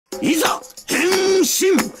いざ変身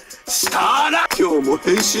したら今日も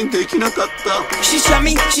変身できなかった。 She shot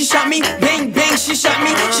me, bang bang, she shot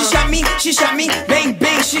me, bang bang, she shot me, bang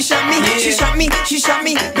bang, she shot me,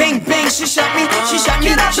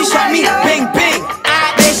 bang bang.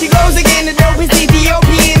 There she goes again, the dope is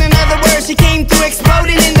Ethiopian. In other words, she came through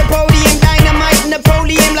exploding in the podium. Dynamite,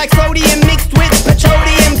 Napoleon, like sodium mixed with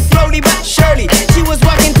petroleum. Slowly but surely, she was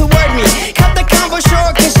walking toward me. Cut the convo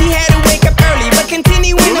short, cause she had to wake up early. But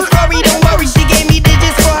continuing the story, don't worry, she gave me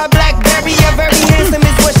digits for her BlackBerry. A very handsome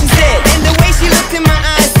is what she said. And the way she looked in my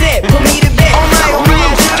eyes said, put me to bed. Oh my,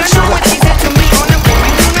 I should've known what she said to me on the phone.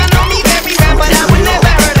 You do not know me very well, but I would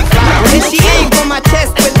never hurt a fly. And she aimed for my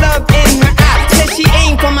chest with love in her eye. Said she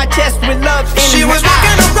aimed for my chest with love in her eye. She was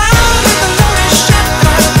walking around with a loaded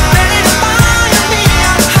shotgun, ready to fire me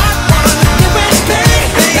a hot one. You went bang,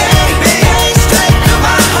 bang, bang, straight through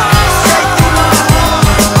my heart. Oh,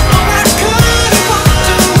 I couldn't walk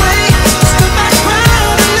away, stood my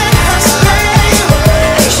ground and let her stay.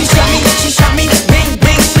 She shot me, bang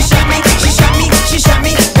bang, she shot me, bang bang, she shot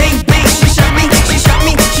me, bang bang, she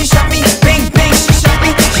shot me, bang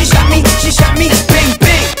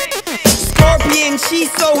bang. Scorpion,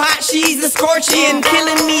 she's so hot, she's a scorpion,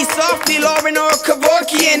 killing me softly, Lauren or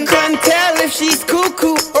Kevorkian. Couldn't tell if she's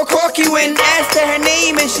cuckoo or corky when asked her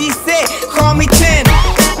name and she said, call me 10.